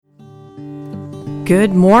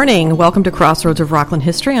Good morning. Welcome to Crossroads of Rockland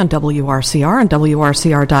History on WRCR and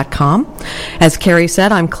WRCR.com. As Carrie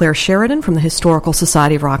said, I'm Claire Sheridan from the Historical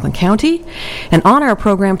Society of Rockland County. And on our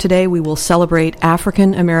program today, we will celebrate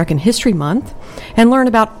African American History Month and learn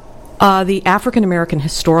about the African American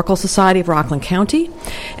Historical Society of Rockland County.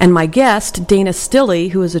 And my guest, Dana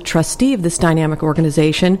Stilley, who is a trustee of this dynamic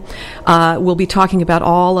organization, will be talking about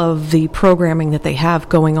all of the programming that they have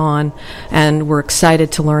going on, and we're excited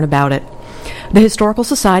to learn about it. The Historical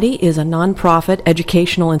Society is a nonprofit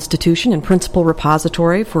educational institution and principal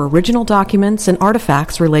repository for original documents and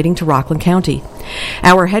artifacts relating to Rockland County.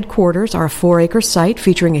 Our headquarters are a 4-acre site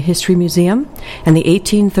featuring a history museum and the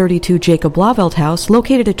 1832 Jacob Blauvelt House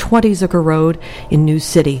located at 20 Zucker Road in New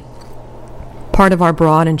City. Part of our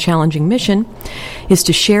broad and challenging mission is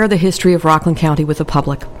to share the history of Rockland County with the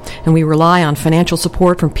public, and we rely on financial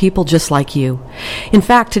support from people just like you. In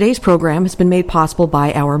fact, today's program has been made possible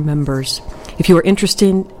by our members. If you are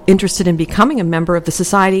interested in becoming a member of the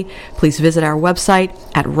Society, please visit our website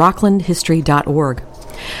at rocklandhistory.org.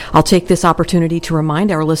 I'll take this opportunity to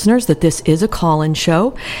remind our listeners that this is a call-in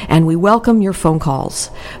show, and we welcome your phone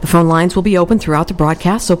calls. The phone lines will be open throughout the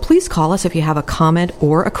broadcast, so please call us if you have a comment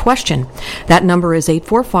or a question. That number is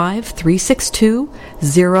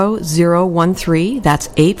 845-362-0013. That's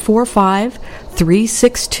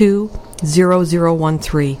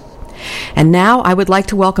 845-362-0013. And now I would like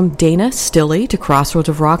to welcome Dana Stilley to Crossroads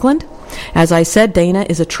of Rockland. As I said, Dana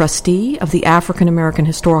is a trustee of the African American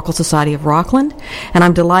Historical Society of Rockland, and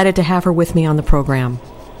I'm delighted to have her with me on the program.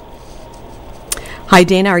 Hi,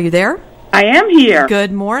 Dana, are you there? I am here.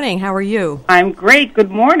 Good morning. How are you? I'm great. Good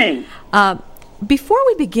morning. Before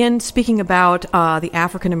we begin speaking about the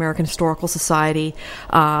African American Historical Society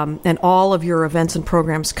and all of your events and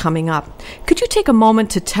programs coming up, could you take a moment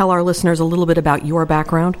to tell our listeners a little bit about your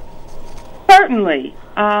background? Certainly.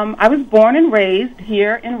 I was born and raised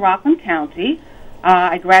here in Rockland County.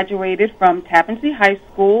 I graduated from Tappan Zee High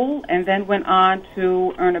School and then went on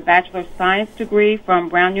to earn a Bachelor of Science degree from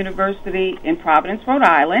Brown University in Providence, Rhode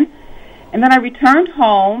Island. And then I returned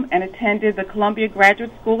home and attended the Columbia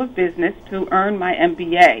Graduate School of Business to earn my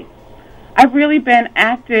MBA. I've really been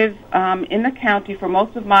active in the county for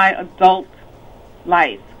most of my adult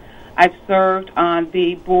life. I've served on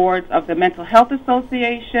the boards of the Mental Health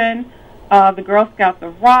Association, the Girl Scouts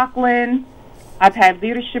of Rockland. I've had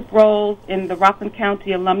leadership roles in the Rockland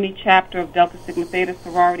County Alumni Chapter of Delta Sigma Theta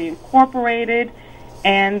Sorority Incorporated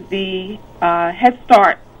and the Head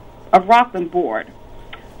Start of Rockland Board.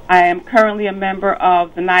 I am currently a member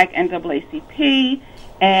of the Nyack NAACP,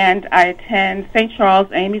 and I attend St.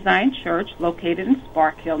 Charles AME Zion Church, located in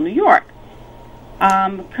Spark Hill, New York.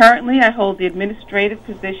 Currently, I hold the administrative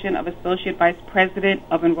position of Associate Vice President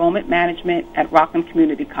of Enrollment Management at Rockland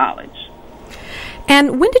Community College.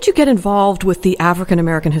 And when did you get involved with the African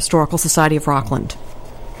American Historical Society of Rockland?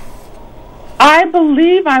 I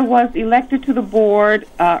believe I was elected to the board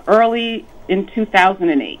early in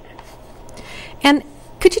 2008. And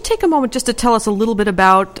could you take a moment just to tell us a little bit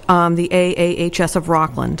about the AAHS of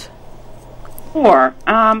Rockland? Sure.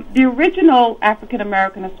 The original African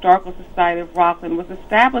American Historical Society of Rockland was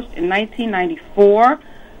established in 1994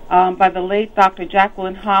 by the late Dr.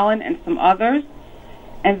 Jacqueline Holland and some others.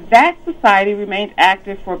 And that society remained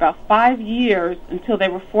active for about 5 years until they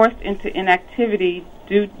were forced into inactivity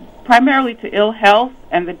due primarily to ill health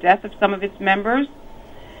and the death of some of its members.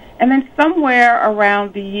 And then somewhere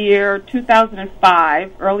around the year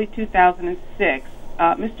 2005, early 2006,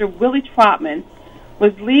 Mr. Willie Trotman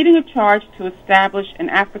was leading a charge to establish an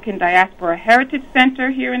African Diaspora Heritage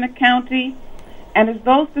Center here in the county. And as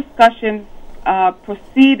those discussions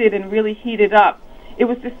proceeded and really heated up, it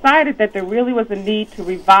was decided that there really was a need to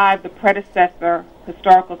revive the predecessor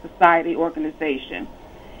Historical Society organization.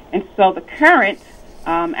 And so the current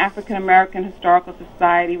African American Historical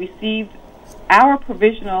Society received our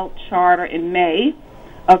provisional charter in May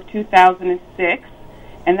of 2006,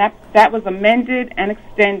 and that was amended and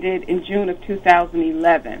extended in June of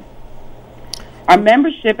 2011. Our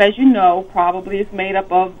membership, as you know, probably is made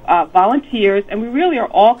up of volunteers, and we really are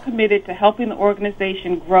all committed to helping the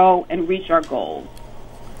organization grow and reach our goals.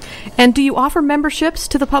 And do you offer memberships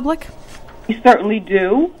to the public? We certainly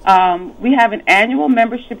do. We have an annual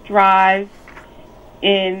membership drive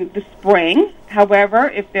in the spring. However,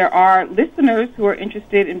 if there are listeners who are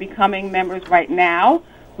interested in becoming members right now,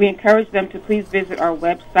 we encourage them to please visit our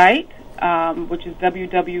website, which is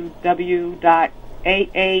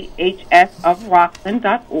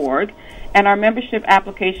www.aahsofrockland.org, and our membership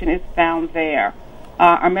application is found there.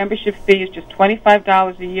 Our membership fee is just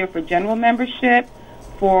 $25 a year for general membership.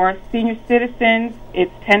 For senior citizens,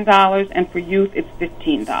 it's $10, and for youth, it's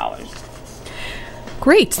 $15.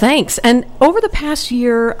 Great, thanks. And over the past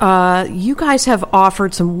year, you guys have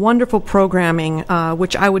offered some wonderful programming,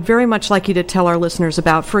 which I would very much like you to tell our listeners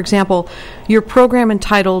about. For example, your program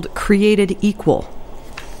entitled Created Equal.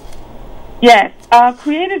 Yes,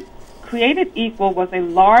 Created Equal was a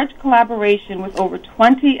large collaboration with over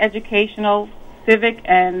 20 educational, civic,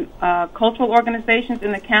 and cultural organizations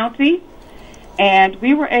in the county, and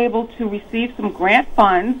we were able to receive some grant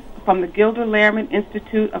funds from the Gilder Lehrman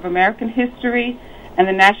Institute of American History and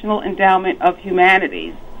the National Endowment of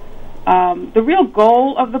Humanities. The real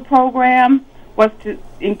goal of the program was to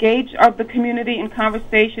engage the community in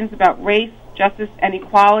conversations about race, justice, and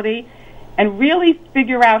equality, and really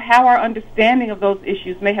figure out how our understanding of those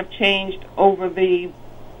issues may have changed over the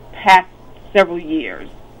past several years.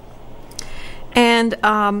 And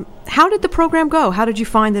how did the program go? How did you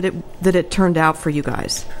find that it turned out for you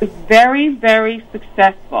guys? It was very, very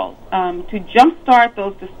successful. To jumpstart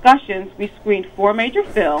those discussions, we screened 4 major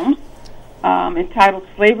films entitled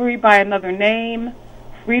Slavery by Another Name,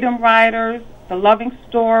 Freedom Riders, The Loving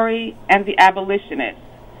Story, and The Abolitionists.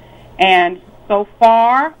 And so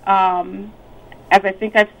far, as I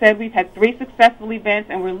think I've said, we've had 3 successful events,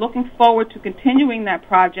 and we're looking forward to continuing that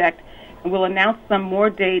project, and we'll announce some more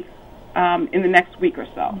dates in the next week or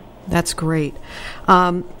so. That's great.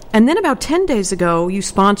 And then about 10 days ago, you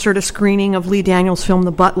sponsored a screening of Lee Daniels' film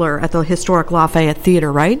The Butler at the historic Lafayette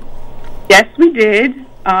Theater, right? Yes, we did.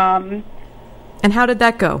 And how did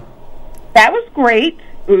that go? That was great.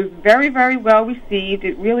 It was very, very well received.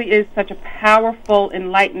 It really is such a powerful,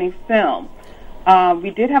 enlightening film. We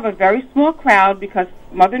did have a very small crowd because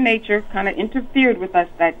Mother Nature kind of interfered with us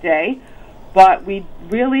that day, but we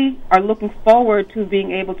really are looking forward to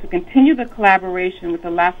being able to continue the collaboration with the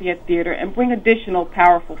Lafayette Theater and bring additional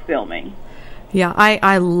powerful filming. Yeah,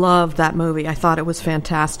 I love that movie. I thought it was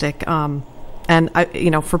fantastic. And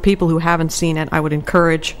for people who haven't seen it, I would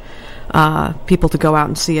encourage people to go out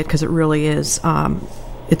and see it because it really is.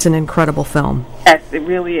 It's an incredible film. Yes, it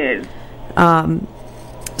really is.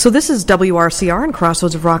 So this is WRCR and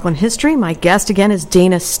Crossroads of Rockland History. My guest again is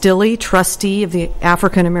Dana Stilley, trustee of the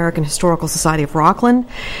African American Historical Society of Rockland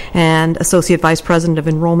and Associate Vice President of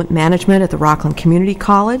Enrollment Management at the Rockland Community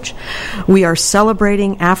College. We are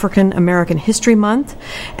celebrating African American History Month,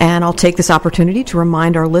 and I'll take this opportunity to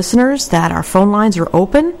remind our listeners that our phone lines are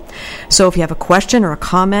open. So if you have a question or a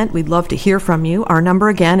comment, we'd love to hear from you. Our number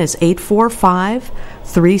again is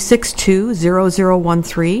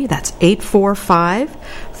 845-362-0013. That's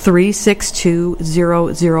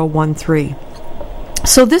 845-362-0013.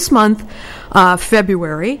 So this month,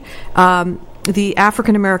 February, the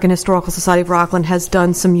African American Historical Society of Rockland has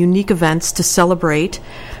done some unique events to celebrate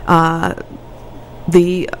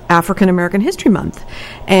the African American History Month.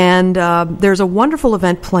 And there's a wonderful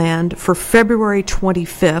event planned for February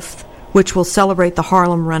 25th, which will celebrate the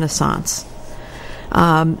Harlem Renaissance.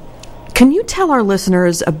 Can you tell our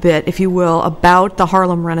listeners a bit, if you will, about the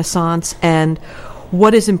Harlem Renaissance and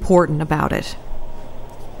what is important about it?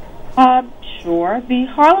 Sure. The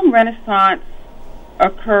Harlem Renaissance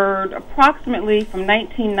occurred approximately from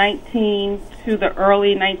 1919 to the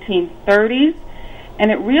early 1930s,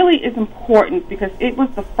 and it really is important because it was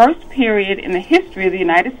the first period in the history of the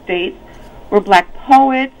United States where black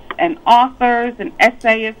poets and authors and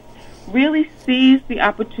essayists really seized the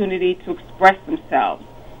opportunity to express themselves.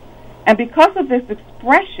 And because of this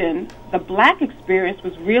expression, the black experience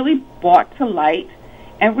was really brought to light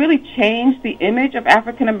and really changed the image of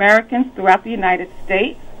African Americans throughout the United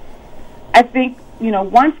States. I think,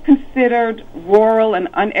 once considered rural and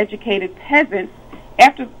uneducated peasants,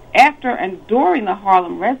 after and during the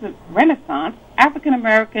Harlem Renaissance, African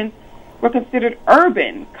Americans were considered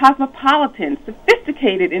urban, cosmopolitan,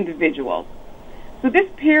 sophisticated individuals. So this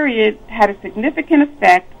period had a significant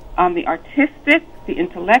effect on the artistic, the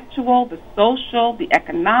intellectual, the social, the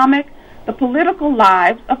economic, the political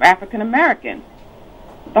lives of African Americans.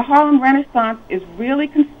 The Harlem Renaissance is really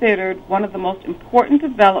considered one of the most important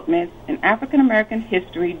developments in African American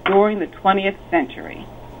history during the 20th century.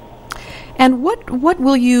 And what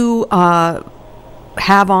will you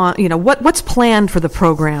have on, what's planned for the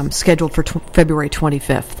program scheduled for February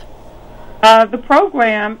 25th? The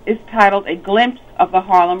program is titled A Glimpse of the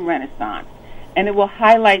Harlem Renaissance, and it will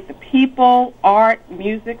highlight the people, art,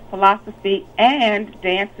 music, philosophy, and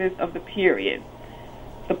dances of the period.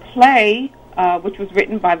 The play, which was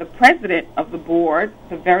written by the president of the board,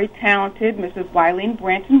 the very talented Mrs. Wileen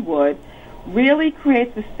Branton Wood, really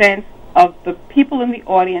creates a sense of the people in the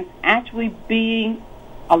audience actually being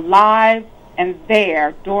alive and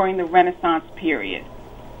there during the Renaissance period.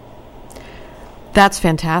 That's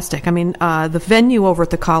fantastic. I mean, the venue over at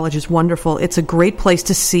the college is wonderful. It's a great place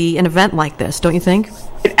to see an event like this, don't you think?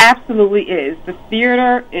 It absolutely is. The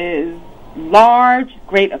theater is large,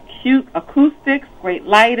 great acoustics, great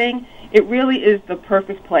lighting. It really is the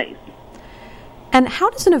perfect place. And how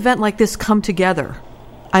does an event like this come together?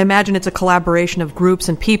 I imagine it's a collaboration of groups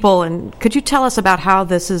and people, and could you tell us about how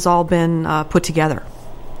this has all been put together?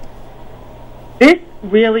 This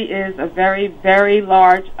really is a very, very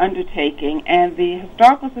large undertaking, and the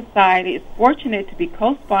Historical Society is fortunate to be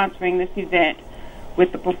co-sponsoring this event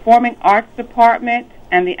with the Performing Arts Department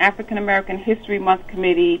and the African American History Month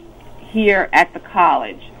Committee here at the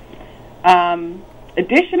college.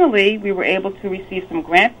 Additionally, we were able to receive some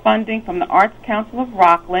grant funding from the Arts Council of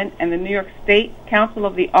Rockland and the New York State Council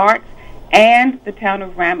of the Arts and the town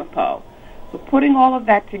of Ramapo. So putting all of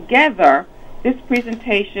that together, this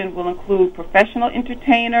presentation will include professional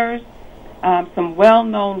entertainers, some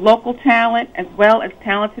well-known local talent, as well as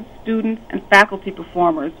talented students and faculty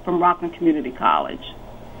performers from Rockland Community College.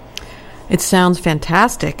 It sounds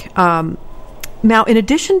fantastic. Now, in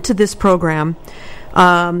addition to this program,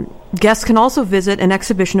 guests can also visit an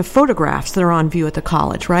exhibition of photographs that are on view at the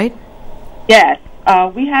college, right? Yes.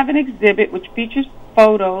 We have an exhibit which features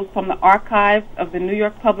photos from the archives of the New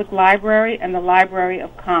York Public Library and the Library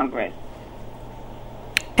of Congress.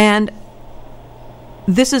 And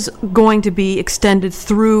this is going to be extended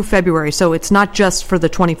through February, so it's not just for the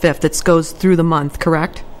 25th. It goes through the month,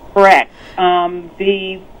 correct? Correct.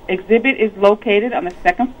 The exhibit is located on the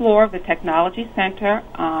second floor of the Technology Center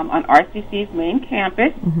on RCC's main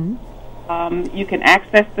campus. Mm-hmm. You can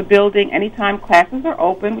access the building anytime classes are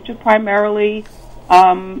open, which is primarily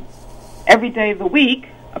every day of the week,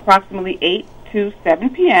 approximately 8 to 7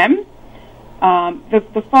 p.m.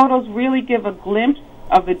 The photos really give a glimpse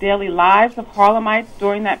of the daily lives of Harlemites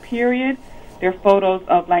during that period. They're photos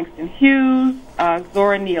of Langston Hughes,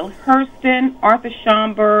 Zora Neale Hurston, Arthur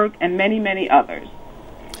Schomburg, and many, many others.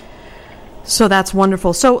 So that's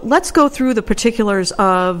wonderful. So let's go through the particulars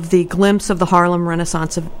of the Glimpse of the Harlem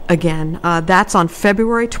Renaissance again. That's on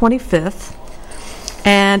February 25th.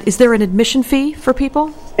 And is there an admission fee for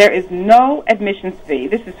people? There is no admissions fee.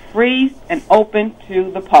 This is free and open to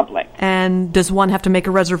the public. And does one have to make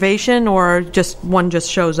a reservation, or one just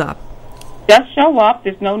shows up? Just show up.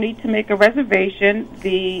 There's no need to make a reservation.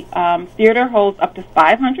 The theater holds up to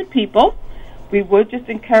 500 people. We would just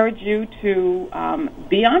encourage you to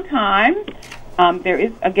be on time. There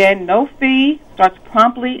is, again, no fee. Starts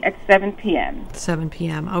promptly at 7 p.m. 7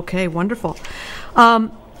 p.m. Okay, wonderful.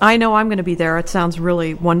 I know I'm going to be there. It sounds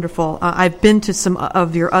really wonderful. I've been to some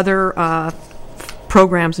of your other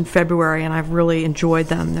programs in February, and I've really enjoyed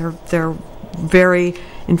them. They're very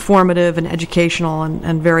informative and educational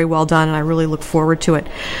and very well done, and I really look forward to it.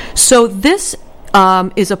 So this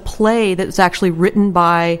is a play that's actually written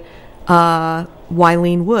by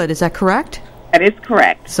Wileen Wood. Is that correct? That is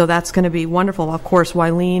correct. So that's going to be wonderful. Of course,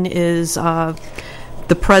 Wileen is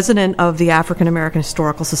the president of the African American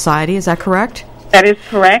Historical Society. Is that correct? That is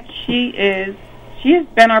correct. She has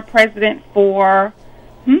been our president for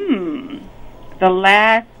the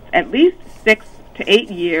last at least 6 to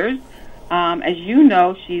 8 years. As you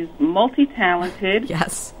know, she's multi-talented.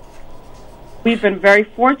 Yes. We've been very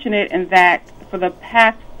fortunate in that for the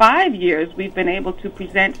past 5 years, we've been able to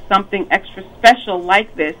present something extra special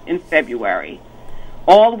like this in February,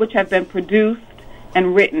 all of which have been produced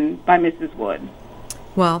and written by Mrs. Wood.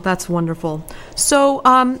 Well, that's wonderful. So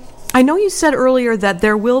I know you said earlier that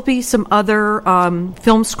there will be some other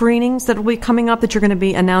film screenings that will be coming up that you're going to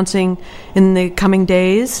be announcing in the coming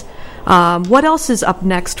days. What else is up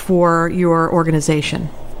next for your organization?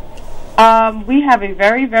 We have a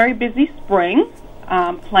very, very busy spring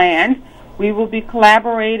planned. We will be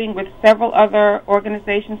collaborating with several other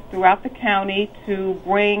organizations throughout the county to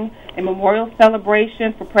bring a memorial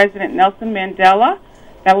celebration for President Nelson Mandela.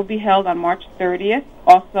 That will be held on March 30th,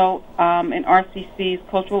 also in RCC's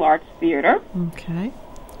Cultural Arts Theater. Okay.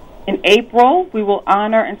 In April, we will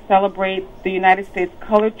honor and celebrate the United States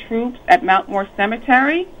Colored Troops at Mount Moore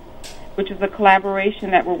Cemetery, which is a collaboration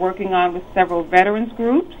that we're working on with several veterans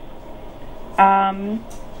groups.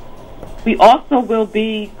 We also will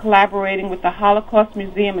be collaborating with the Holocaust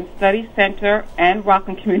Museum and Study Center and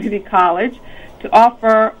Rockland Community College to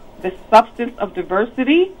offer the Substance of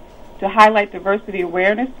Diversity to highlight Diversity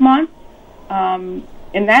Awareness Month.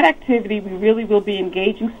 In that activity, we really will be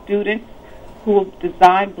engaging students who will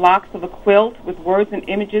design blocks of a quilt with words and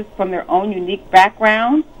images from their own unique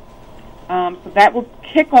backgrounds. So that will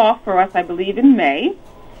kick off for us, I believe, in May.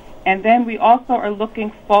 And then we also are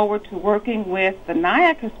looking forward to working with the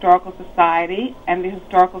Nyack Historical Society and the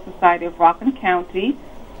Historical Society of Rockland County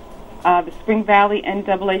the Spring Valley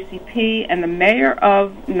NAACP, and the mayor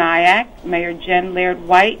of Nyack, Mayor Jen Laird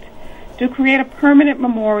White, to create a permanent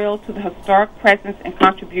memorial to the historic presence and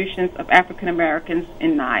contributions of African Americans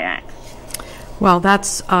in Nyack. Well,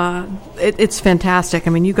 that's it's fantastic.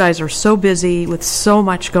 I mean, you guys are so busy with so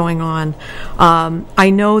much going on. I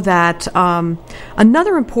know that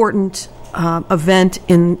another important event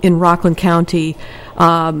in Rockland County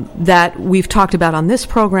that we've talked about on this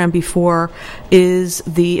program before is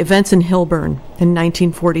the events in Hillburn in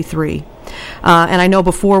 1943. And I know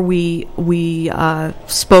before we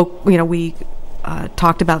spoke, we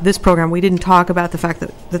talked about this program. We didn't talk about the fact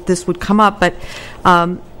that this would come up, but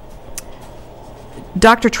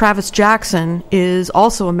Dr. Travis Jackson is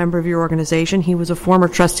also a member of your organization. He was a former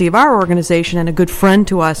trustee of our organization and a good friend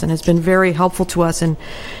to us, and has been very helpful to us in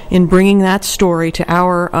bringing that story to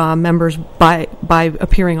our members by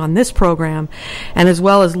appearing on this program, and as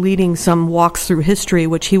well as leading some walks through history,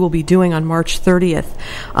 which he will be doing on March 30th.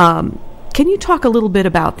 Can you talk a little bit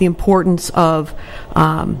about the importance of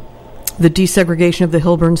the desegregation of the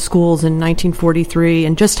Hillburn schools in 1943,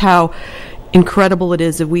 and just how incredible it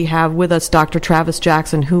is that we have with us Dr. Travis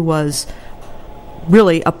Jackson, who was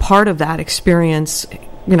really a part of that experience,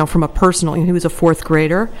 from a personal, he was a fourth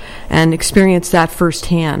grader and experienced that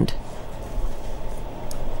firsthand.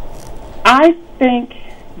 I think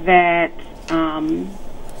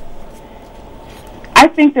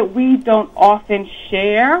that we don't often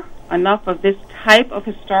share enough of this type of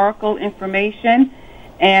historical information.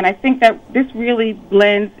 And I think that this really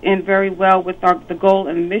blends in very well with the goal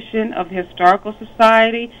and mission of the Historical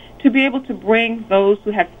Society, to be able to bring those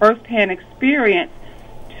who have firsthand experience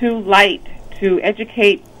to light, to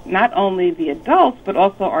educate not only the adults but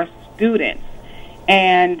also our students.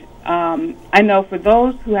 And I know for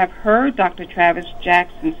those who have heard Dr. Travis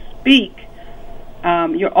Jackson speak,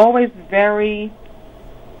 you're always very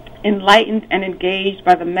enlightened and engaged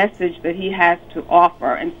by the message that he has to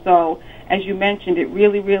offer. And so, as you mentioned, it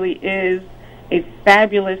really, really is a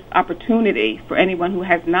fabulous opportunity for anyone who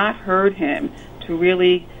has not heard him to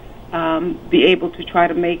really be able to try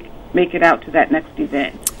to make it out to that next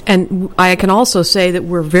event. And I can also say that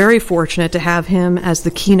we're very fortunate to have him as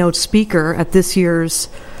the keynote speaker at this year's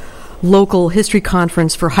local history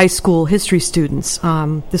conference for high school history students.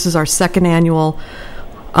 This is our second annual,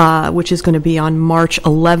 which is going to be on March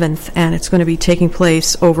 11th, and it's going to be taking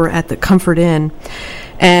place over at the Comfort Inn.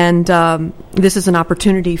 And this is an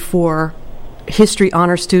opportunity for history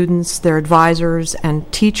honor students, their advisors,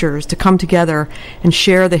 and teachers to come together and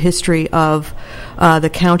share the history of the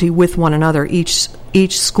county with one another. Each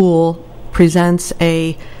school presents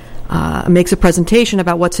makes a presentation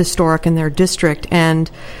about what's historic in their district,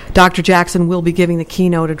 and Dr. Jackson will be giving the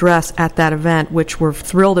keynote address at that event, which we're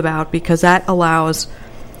thrilled about, because that allows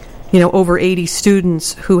over 80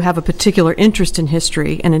 students who have a particular interest in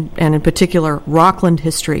history, and in particular Rockland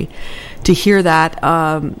history, to hear that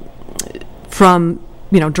from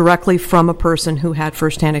directly from a person who had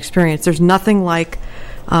firsthand experience. There's nothing like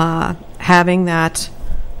having that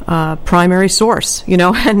primary source,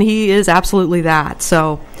 and he is absolutely that.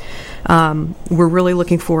 So we're really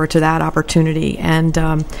looking forward to that opportunity, and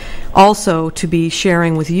also to be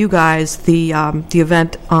sharing with you guys the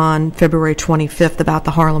event on February 25th about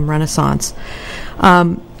the Harlem Renaissance.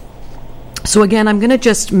 So again, I'm going to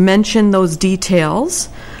just mention those details.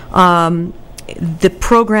 The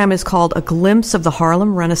program is called A Glimpse of the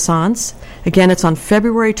Harlem Renaissance. Again, it's on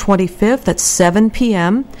February 25th at 7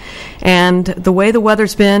 p.m. And the way the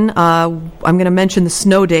weather's been, I'm going to mention the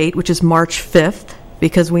snow date, which is March 5th,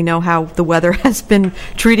 because we know how the weather has been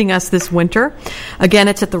treating us this winter. Again,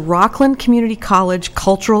 it's at the Rockland Community College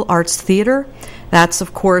Cultural Arts Theater. That's,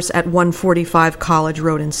 of course, at 145 College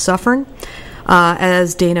Road in Suffern.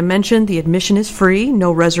 As Dana mentioned, the admission is free.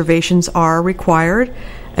 No reservations are required.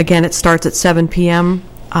 Again, it starts at 7 p.m.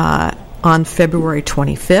 On February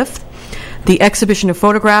 25th. The exhibition of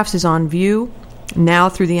photographs is on view now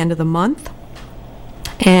through the end of the month.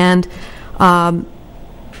 And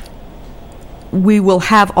we will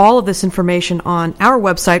have all of this information on our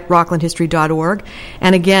website, rocklandhistory.org.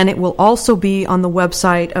 And again, it will also be on the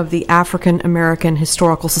website of the African American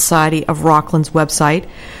Historical Society of Rockland's website,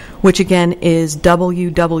 which again is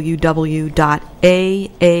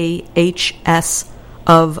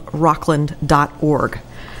www.aahsofrockland.org.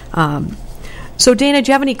 So Dana, do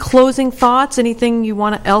you have any closing thoughts? Anything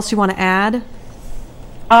else you want to add?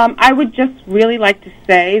 I would just really like to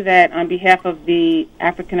say that on behalf of the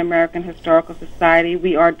African American Historical Society,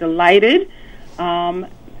 we are delighted to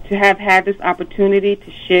have had this opportunity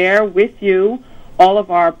to share with you all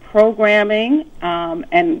of our programming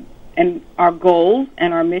and and our goals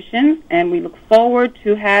and our missions, and we look forward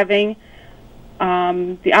to having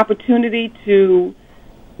the opportunity to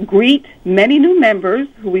greet many new members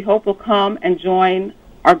who we hope will come and join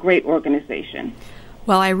our great organization.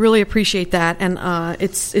 Well, I really appreciate that, and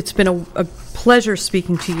it's been a pleasure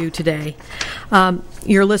speaking to you today.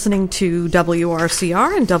 You're listening to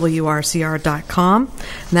WRCR and WRCR.com,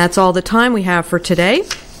 and that's all the time we have for today.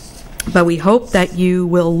 But we hope that you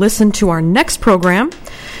will listen to our next program,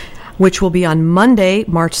 which will be on Monday,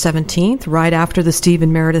 March 17th, right after the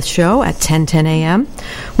Stephen Meredith Show at 10:10 a.m.,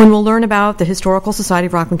 when we'll learn about the Historical Society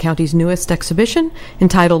of Rockland County's newest exhibition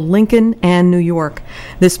entitled Lincoln and New York.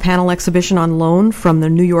 This panel exhibition on loan from the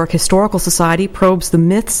New York Historical Society probes the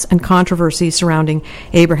myths and controversies surrounding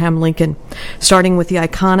Abraham Lincoln. Starting with the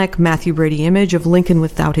iconic Matthew Brady image of Lincoln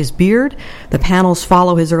without his beard, the panels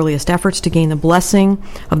follow his earliest efforts to gain the blessing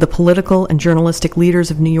of the political and journalistic leaders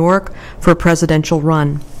of New York for a presidential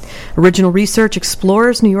run. Original research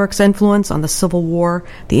explores New York's influence on the Civil War,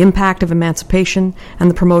 the impact of emancipation, and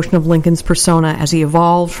the promotion of Lincoln's persona as he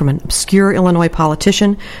evolved from an obscure Illinois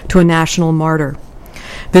politician to a national martyr.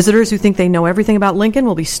 Visitors who think they know everything about Lincoln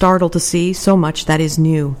will be startled to see so much that is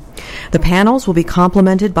new. The panels will be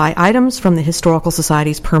complemented by items from the Historical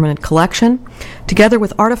Society's permanent collection, together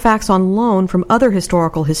with artifacts on loan from other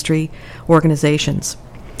historical history organizations.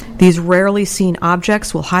 These rarely seen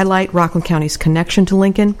objects will highlight Rockland County's connection to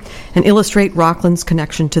Lincoln and illustrate Rockland's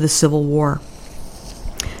connection to the Civil War.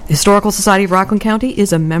 The Historical Society of Rockland County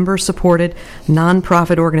is a member-supported,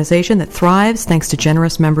 nonprofit organization that thrives thanks to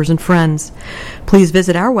generous members and friends. Please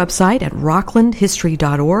visit our website at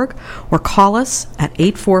rocklandhistory.org or call us at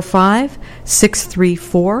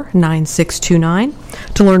 845-634-9629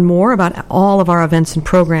 to learn more about all of our events and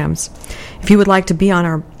programs. If you would like to be on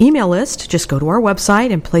our email list, just go to our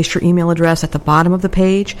website and place your email address at the bottom of the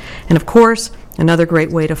page. And of course, another great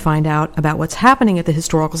way to find out about what's happening at the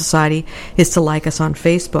Historical Society is to like us on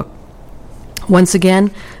Facebook. Once again,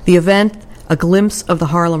 the event, A Glimpse of the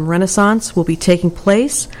Harlem Renaissance, will be taking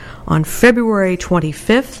place on February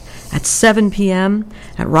 25th at 7 p.m.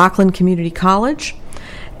 at Rockland Community College.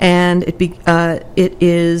 And it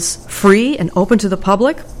is free and open to the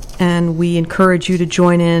public, and we encourage you to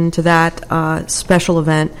join in to that special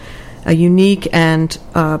event, a unique and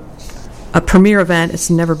a premier event. It's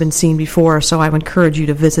never been seen before, so I would encourage you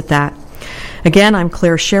to visit that. Again, I'm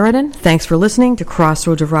Claire Sheridan. Thanks for listening to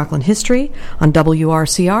Crossroads of Rockland History on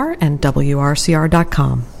WRCR and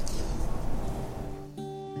WRCR.com.